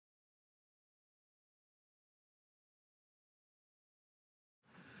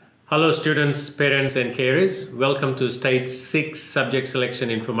Hello students, parents and carers. Welcome to Stage 6 Subject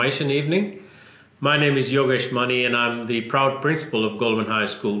Selection Information Evening. My name is Yogesh Mani and I'm the proud principal of Goulburn High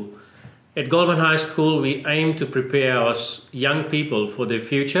School. At Goulburn High School, we aim to prepare our young people for their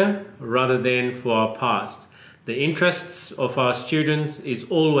future rather than for our past. The interests of our students is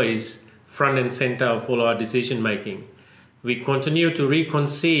always front and center of all our decision making. We continue to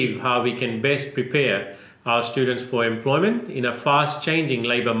reconceive how we can best prepare our students for employment in a fast-changing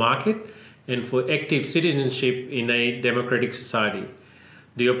labour market and for active citizenship in a democratic society.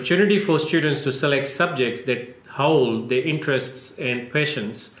 The opportunity for students to select subjects that hold their interests and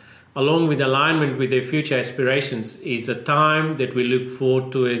passions, along with alignment with their future aspirations, is a time that we look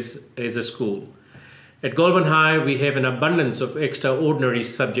forward to as a school. At Goulburn High, we have an abundance of extraordinary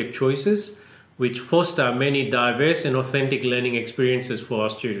subject choices, which foster many diverse and authentic learning experiences for our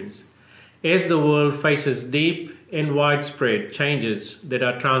students. As the world faces deep and widespread changes that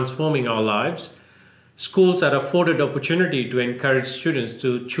are transforming our lives, schools are afforded opportunity to encourage students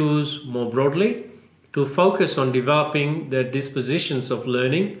to choose more broadly, to focus on developing the dispositions of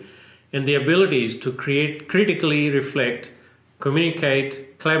learning and the abilities to critically reflect,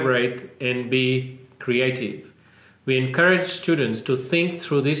 communicate, collaborate, and be creative. We encourage students to think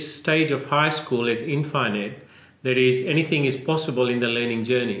through this stage of high school as infinite, that is, anything is possible in the learning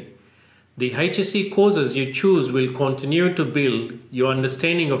journey. The HSC courses you choose will continue to build your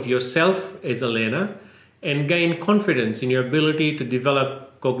understanding of yourself as a learner and gain confidence in your ability to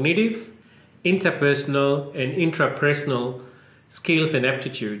develop cognitive, interpersonal and intrapersonal skills and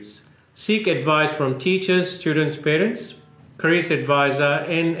aptitudes. Seek advice from teachers, students, parents, careers advisor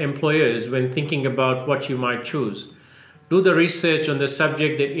and employers when thinking about what you might choose. Do the research on the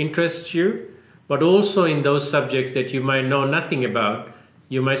subject that interests you, but also in those subjects that you might know nothing about.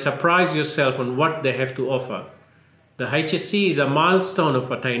 You may surprise yourself on what they have to offer. The HSC is a milestone of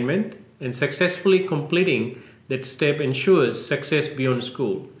attainment, and successfully completing that step ensures success beyond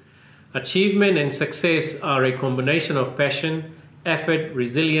school. Achievement and success are a combination of passion, effort,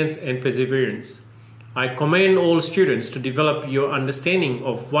 resilience, and perseverance. I commend all students to develop your understanding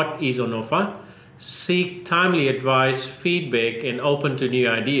of what is on offer, seek timely advice, feedback, and open to new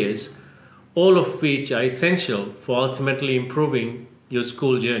ideas, all of which are essential for ultimately improving your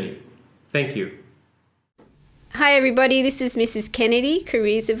school journey. Thank you. Hi everybody, this is Mrs. Kennedy,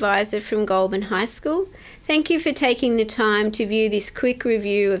 Careers Advisor from Goulburn High School. Thank you for taking the time to view this quick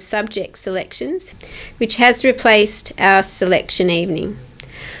review of subject selections, which has replaced our selection evening.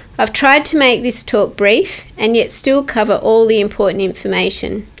 I've tried to make this talk brief and yet still cover all the important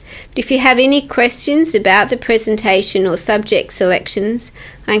information. But if you have any questions about the presentation or subject selections,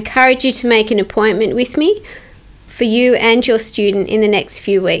 I encourage you to make an appointment with me for you and your student in the next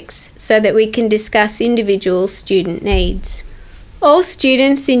few weeks so that we can discuss individual student needs. All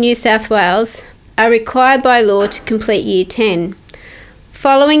students in New South Wales are required by law to complete Year 10.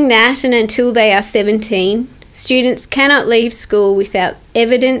 Following that and until they are 17, students cannot leave school without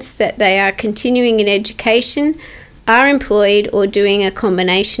evidence that they are continuing in education, are employed or doing a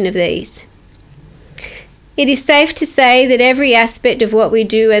combination of these. It is safe to say that every aspect of what we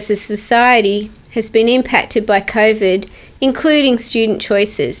do as a society has been impacted by COVID, including student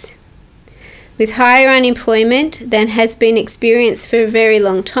choices. With higher unemployment than has been experienced for a very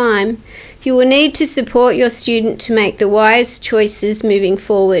long time, you will need to support your student to make the wise choices moving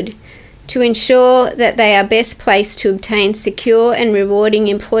forward, to ensure that they are best placed to obtain secure and rewarding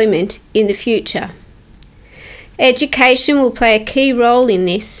employment in the future. Education will play a key role in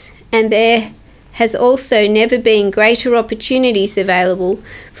this, and there has also never been greater opportunities available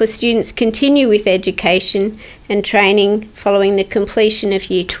for students to continue with education and training following the completion of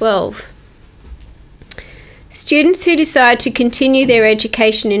Year 12. Students who decide to continue their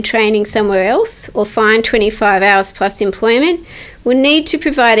education and training somewhere else or find 25 hours plus employment will need to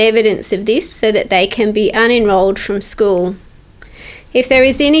provide evidence of this so that they can be unenrolled from school. If there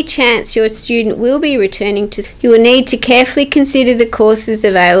is any chance your student will be returning to school, you will need to carefully consider the courses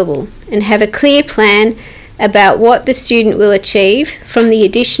available and have a clear plan about what the student will achieve from the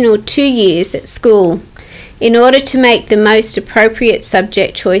additional 2 years at school in order to make the most appropriate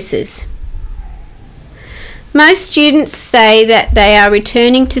subject choices. Most students say that they are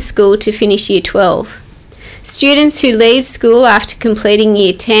returning to school to finish Year 12. Students who leave school after completing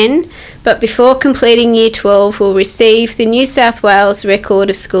Year 10 but before completing Year 12 will receive the New South Wales Record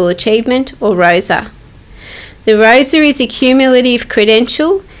of School Achievement, or ROSA. The ROSA is a cumulative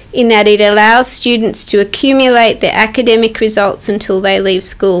credential in that it allows students to accumulate their academic results until they leave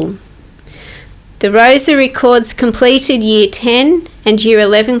school. The ROSA records completed Year 10 and Year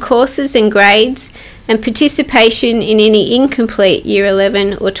 11 courses and grades and participation in any incomplete Year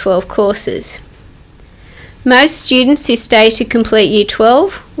 11 or 12 courses. Most students who stay to complete Year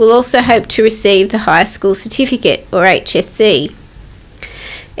 12 will also hope to receive the High School Certificate or HSC.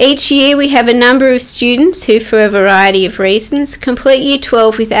 Each year we have a number of students who, for a variety of reasons, complete Year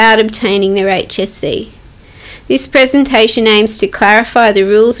 12 without obtaining their HSC. This presentation aims to clarify the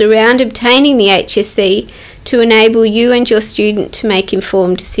rules around obtaining the HSC to enable you and your student to make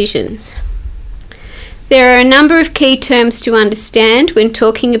informed decisions. There are a number of key terms to understand when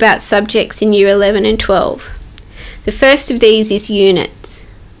talking about subjects in Year 11 and 12. The first of these is units.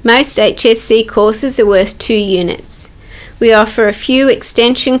 Most HSC courses are worth 2 units. We offer a few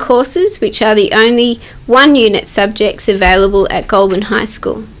extension courses, which are the only 1-unit subjects available at Goulburn High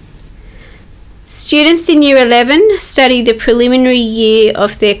School. Students in Year 11 study the preliminary year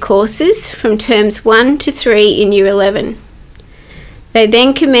of their courses from terms 1 to 3 in Year 11. They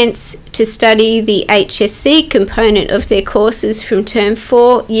then commence to study the HSC component of their courses from term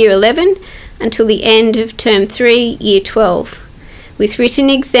 4 Year 11 until the end of term 3 Year 12, with written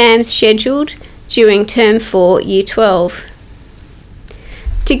exams scheduled during term 4 Year 12.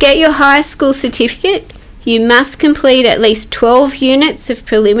 To get your high school certificate, you must complete at least 12 units of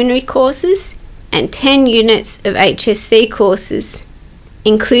preliminary courses and 10 units of HSC courses,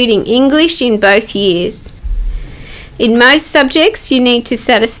 including English in both years. In most subjects, you need to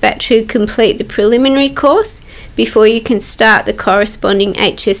satisfactorily complete the preliminary course before you can start the corresponding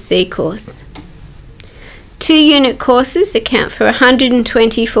HSC course. 2-unit courses account for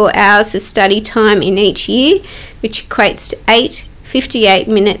 124 hours of study time in each year, which equates to 58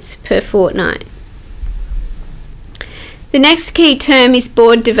 minutes per fortnight. The next key term is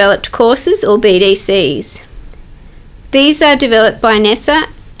Board Developed Courses or BDCs. These are developed by NESA,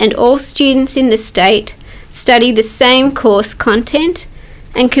 and all students in the state study the same course content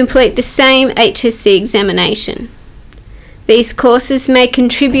and complete the same HSC examination. These courses may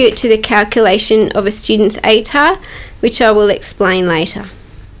contribute to the calculation of a student's ATAR, which I will explain later.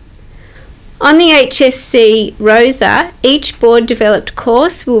 On the HSC ROSA, each board-developed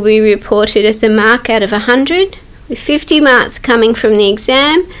course will be reported as a mark out of 100, with 50 marks coming from the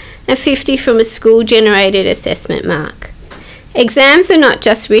exam and 50 from a school-generated assessment mark. Exams are not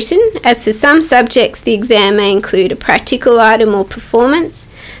just written, as for some subjects the exam may include a practical item or performance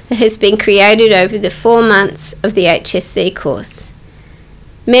that has been created over the 4 months of the HSC course.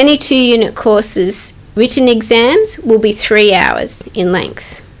 Many 2-unit courses' written exams will be 3 hours in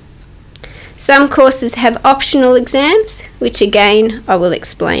length. Some courses have optional exams, which again I will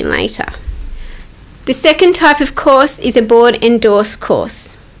explain later. The second type of course is a board-endorsed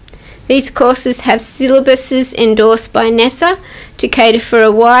course. These courses have syllabuses endorsed by NESA to cater for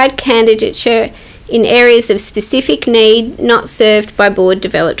a wide candidature in areas of specific need not served by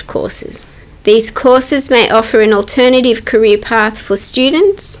board-developed courses. These courses may offer an alternative career path for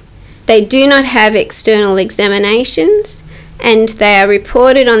students. They do not have external examinations, and they are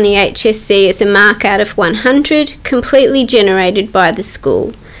reported on the HSC as a mark out of 100, completely generated by the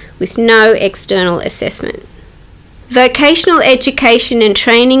school, with no external assessment. Vocational Education and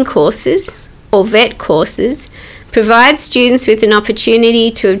Training courses, or VET courses, provide students with an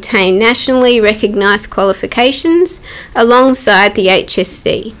opportunity to obtain nationally recognised qualifications alongside the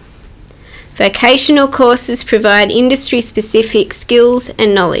HSC. Vocational courses provide industry-specific skills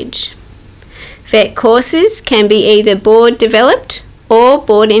and knowledge. VET courses can be either board-developed or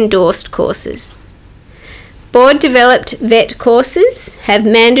board-endorsed courses. Board-developed VET courses have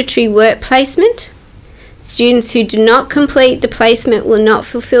mandatory work placement. Students who do not complete the placement will not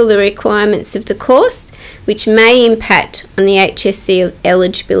fulfil the requirements of the course, which may impact on the HSC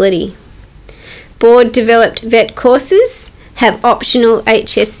eligibility. Board-developed VET courses have optional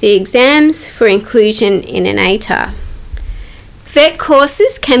HSC exams for inclusion in an ATAR. VET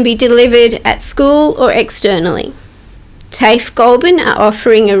courses can be delivered at school or externally. TAFE Goulburn are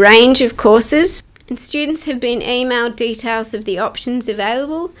offering a range of courses, and students have been emailed details of the options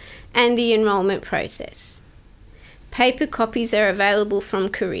available and the enrolment process. Paper copies are available from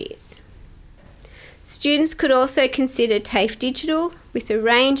Careers. Students could also consider TAFE Digital, with a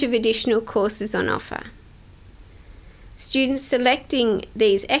range of additional courses on offer. Students selecting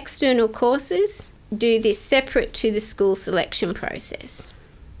these external courses do this separate to the school selection process.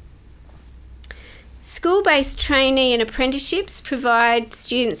 School-based trainee and apprenticeships provide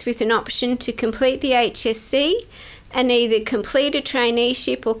students with an option to complete the HSC and either complete a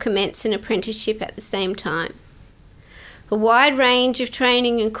traineeship or commence an apprenticeship at the same time. A wide range of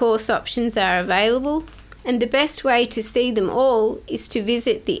training and course options are available, and the best way to see them all is to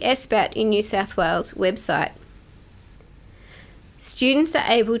visit the SBAT in New South Wales website. students are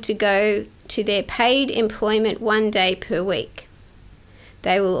able to go to their paid employment 1 day per week.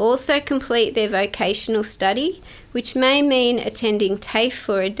 They will also complete their vocational study, which may mean attending TAFE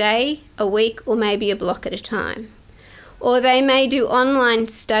for a day, a week, or maybe a block at a time. Or they may do online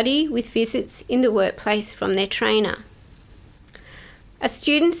study with visits in the workplace from their trainer. A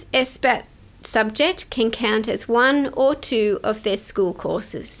student's SBAT subject can count as 1 or 2 of their school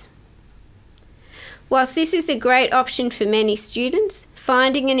courses. Whilst this is a great option for many students,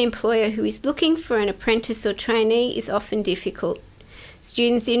 finding an employer who is looking for an apprentice or trainee is often difficult.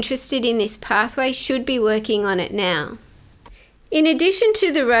 Students interested in this pathway should be working on it now. In addition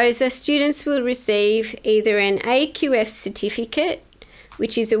to the ROSA, students will receive either an AQF certificate,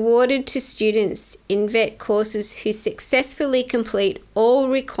 which is awarded to students in VET courses who successfully complete all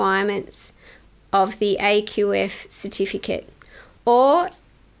requirements of the AQF certificate, or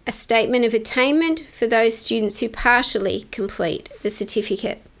a statement of attainment for those students who partially complete the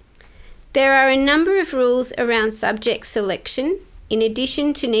certificate. There are a number of rules around subject selection, in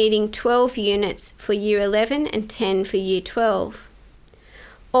addition to needing 12 units for Year 11 and 10 for Year 12.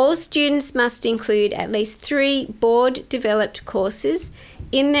 All students must include at least 3 board-developed courses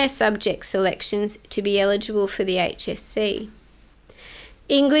in their subject selections to be eligible for the HSC.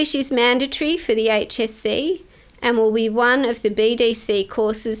 English is mandatory for the HSC and will be one of the BDC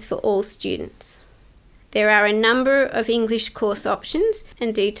courses for all students. There are a number of English course options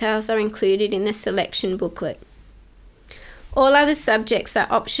and details are included in the selection booklet. All other subjects are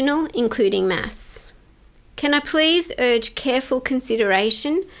optional, including maths. Can I please urge careful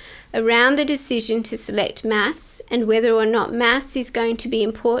consideration around the decision to select maths and whether or not maths is going to be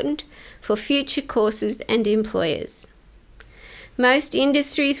important for future courses and employers. Most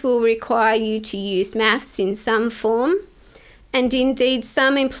industries will require you to use maths in some form, and indeed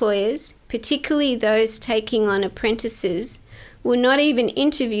some employers, particularly those taking on apprentices, will not even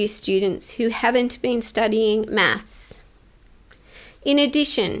interview students who haven't been studying maths. In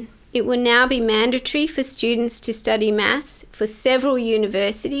addition, it will now be mandatory for students to study maths for several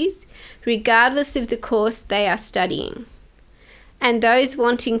universities, regardless of the course they are studying. And those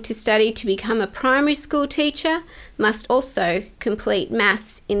wanting to study to become a primary school teacher must also complete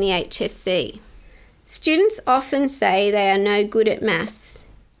maths in the HSC. Students often say they are no good at maths.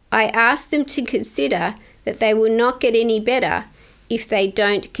 I ask them to consider that they will not get any better if they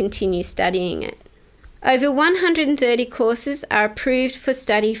don't continue studying it. Over 130 courses are approved for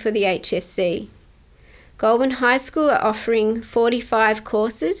study for the HSC. Goulburn High School are offering 45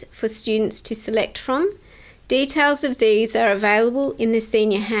 courses for students to select from. Details of these are available in the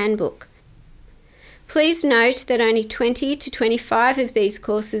Senior Handbook. Please note that only 20 to 25 of these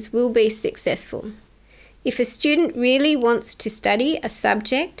courses will be successful. If a student really wants to study a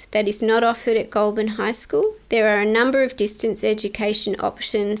subject that is not offered at Goulburn High School, there are a number of distance education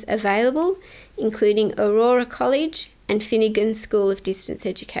options available, including Aurora College and Finnegan School of Distance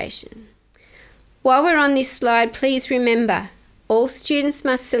Education. While we're on this slide, please remember, all students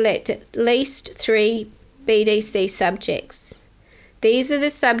must select at least 3 BDC subjects. These are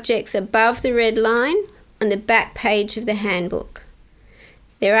the subjects above the red line on the back page of the handbook.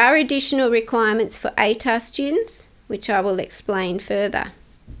 There are additional requirements for ATAR students, which I will explain further.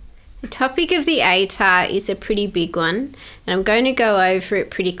 The topic of the ATAR is a pretty big one, and I'm going to go over it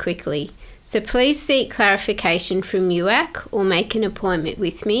pretty quickly. So please seek clarification from UAC or make an appointment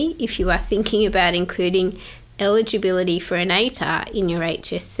with me if you are thinking about including eligibility for an ATAR in your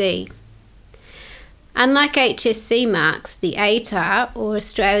HSC. Unlike HSC marks, the ATAR, or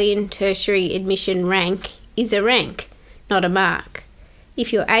Australian Tertiary Admission Rank, is a rank, not a mark.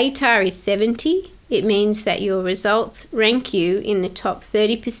 If your ATAR is 70, it means that your results rank you in the top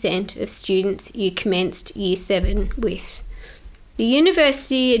 30% of students you commenced Year 7 with. The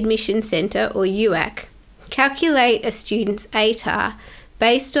University Admission Centre, or UAC, calculate a student's ATAR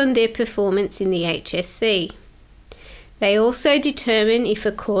based on their performance in the HSC. They also determine if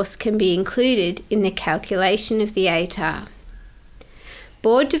a course can be included in the calculation of the ATAR.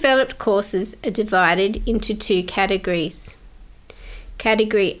 Board-developed courses are divided into 2 categories.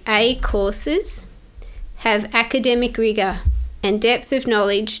 Category A courses have academic rigour and depth of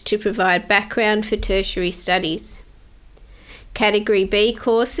knowledge to provide background for tertiary studies. Category B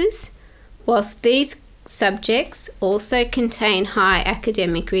courses, whilst these subjects also contain high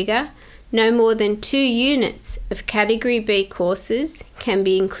academic rigour, no more than 2 units of Category B courses can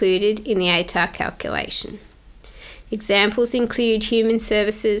be included in the ATAR calculation. Examples include Human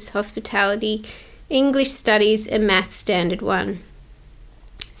Services, Hospitality, English Studies and Maths Standard 1.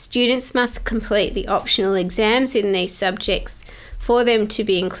 Students must complete the optional exams in these subjects for them to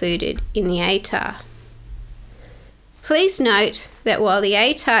be included in the ATAR. Please note that while the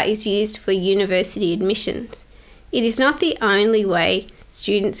ATAR is used for university admissions, it is not the only way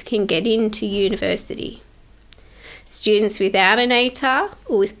students can get into university. Students without an ATAR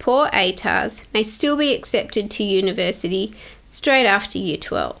or with poor ATARs may still be accepted to university straight after Year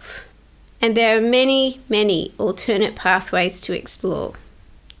 12. And there are many alternate pathways to explore.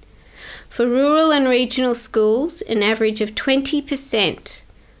 For rural and regional schools, an average of 20%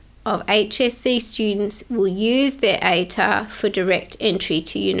 of HSC students will use their ATAR for direct entry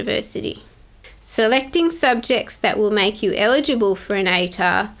to university. Selecting subjects that will make you eligible for an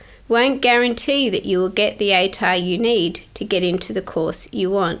ATAR won't guarantee that you will get the ATAR you need to get into the course you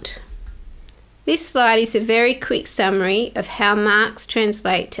want. This slide is a very quick summary of how marks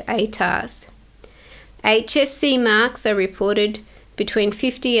translate to ATARs. HSC marks are reported between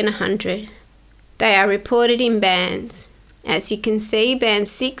 50 and 100. They are reported in bands. As you can see, band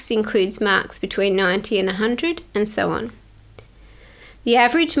 6 includes marks between 90 and 100 and so on. The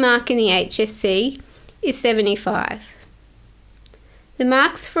average mark in the HSC is 75. The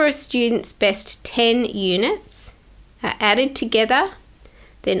marks for a student's best 10 units are added together,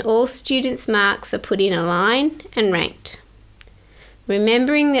 then all students' marks are put in a line and ranked.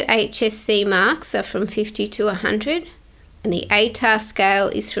 Remembering that HSC marks are from 50 to 100 and the ATAR scale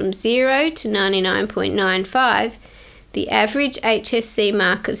is from 0 to 99.95, the average HSC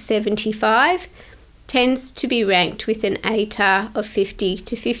mark of 75 tends to be ranked with an ATAR of 50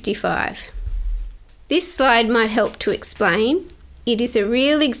 to 55. This slide might help to explain. It is a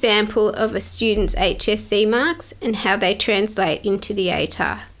real example of a student's HSC marks and how they translate into the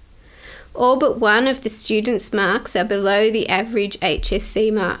ATAR. All but one of the students' marks are below the average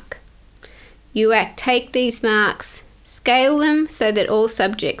HSC mark. UAC take these marks, scale them so that all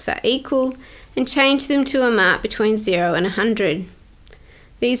subjects are equal, and change them to a mark between 0 and 100.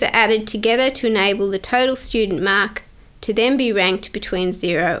 These are added together to enable the total student mark to then be ranked between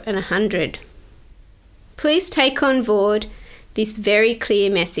 0 and 100. Please take on board this very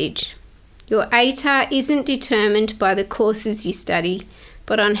clear message. Your ATAR isn't determined by the courses you study,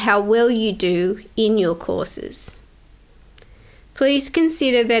 but on how well you do in your courses. Please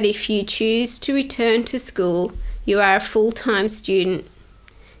consider that if you choose to return to school, you are a full-time student.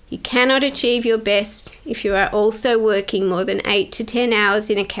 You cannot achieve your best if you are also working more than 8 to 10 hours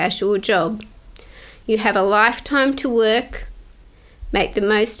in a casual job. You have a lifetime to work. Make the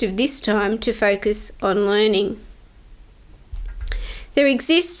most of this time to focus on learning. There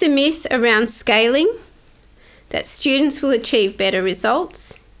exists a myth around scaling that students will achieve better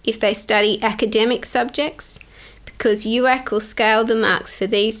results if they study academic subjects because UAC will scale the marks for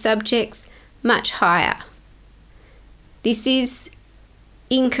these subjects much higher. This is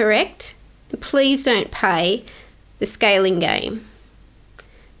incorrect. Please don't play the scaling game.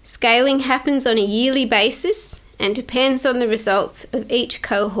 Scaling happens on a yearly basis and depends on the results of each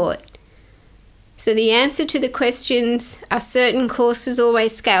cohort. So the answer to the questions, are certain courses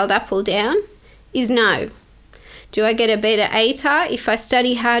always scaled up or down, is no. Do I get a better ATAR if I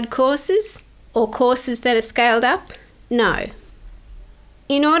study hard courses or courses that are scaled up? No.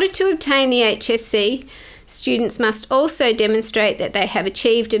 In order to obtain the HSC, students must also demonstrate that they have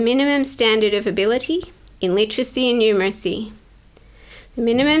achieved a minimum standard of ability in literacy and numeracy. The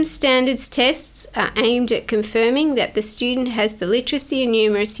minimum standards tests are aimed at confirming that the student has the literacy and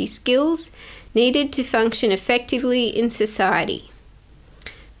numeracy skills needed to function effectively in society.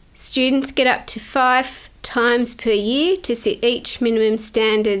 Students get up to 5 times per year to sit each minimum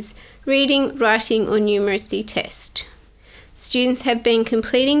standards reading, writing or numeracy test. Students have been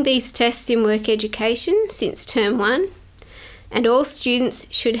completing these tests in work education since term 1 and all students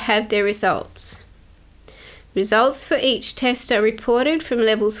should have their results. Results for each test are reported from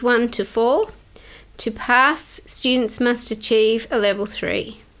levels 1 to 4. To pass, students must achieve a level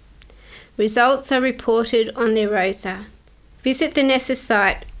 3. Results are reported on their ROSA. Visit the NESA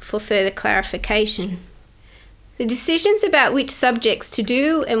site for further clarification. The decisions about which subjects to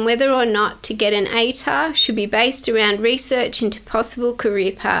do and whether or not to get an ATAR should be based around research into possible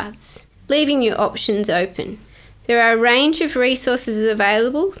career paths, leaving your options open. There are a range of resources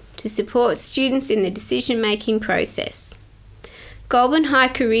available to support students in the decision-making process. Goulburn High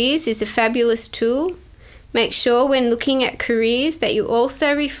Careers is a fabulous tool. Make sure when looking at careers that you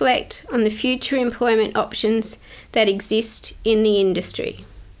also reflect on the future employment options that exist in the industry.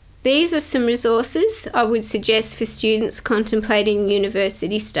 These are some resources I would suggest for students contemplating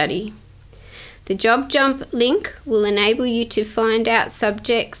university study. The Job Jump link will enable you to find out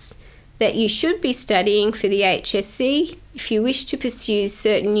subjects that you should be studying for the HSC if you wish to pursue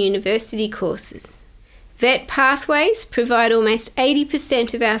certain university courses. VET Pathways provide almost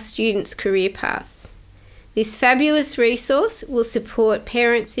 80% of our students' career paths. This fabulous resource will support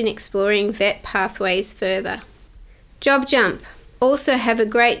parents in exploring VET pathways further. Job Jump also have a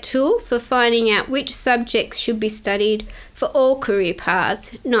great tool for finding out which subjects should be studied for all career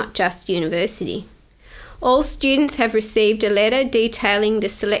paths, not just university. All students have received a letter detailing the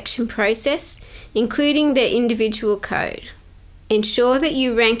selection process, including their individual code. Ensure that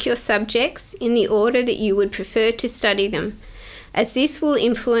you rank your subjects in the order that you would prefer to study them, as this will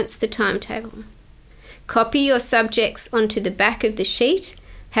influence the timetable. Copy your subjects onto the back of the sheet,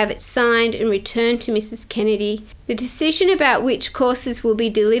 have it signed and returned to Mrs. Kennedy. The decision about which courses will be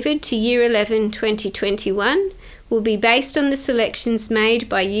delivered to Year 11 2021 will be based on the selections made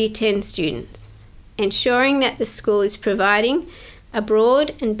by Year 10 students, ensuring that the school is providing a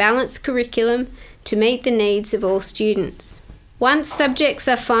broad and balanced curriculum to meet the needs of all students. Once subjects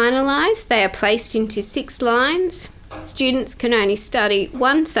are finalised, they are placed into 6 lines. Students can only study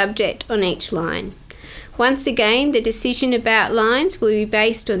one subject on each line. Once again, the decision about lines will be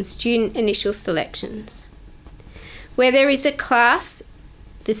based on student initial selections. Where there is a class,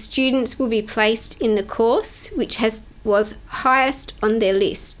 the students will be placed in the course which was highest on their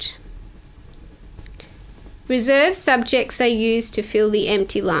list. Reserved subjects are used to fill the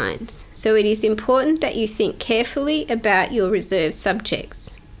empty lines, so it is important that you think carefully about your reserved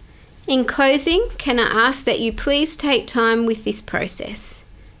subjects. In closing, can I ask that you please take time with this process.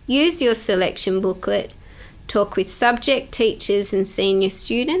 Use your selection booklet, talk with subject teachers and senior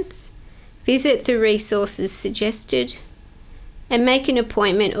students, visit the resources suggested, and make an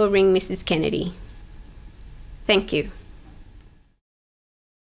appointment or ring Mrs. Kennedy. Thank you.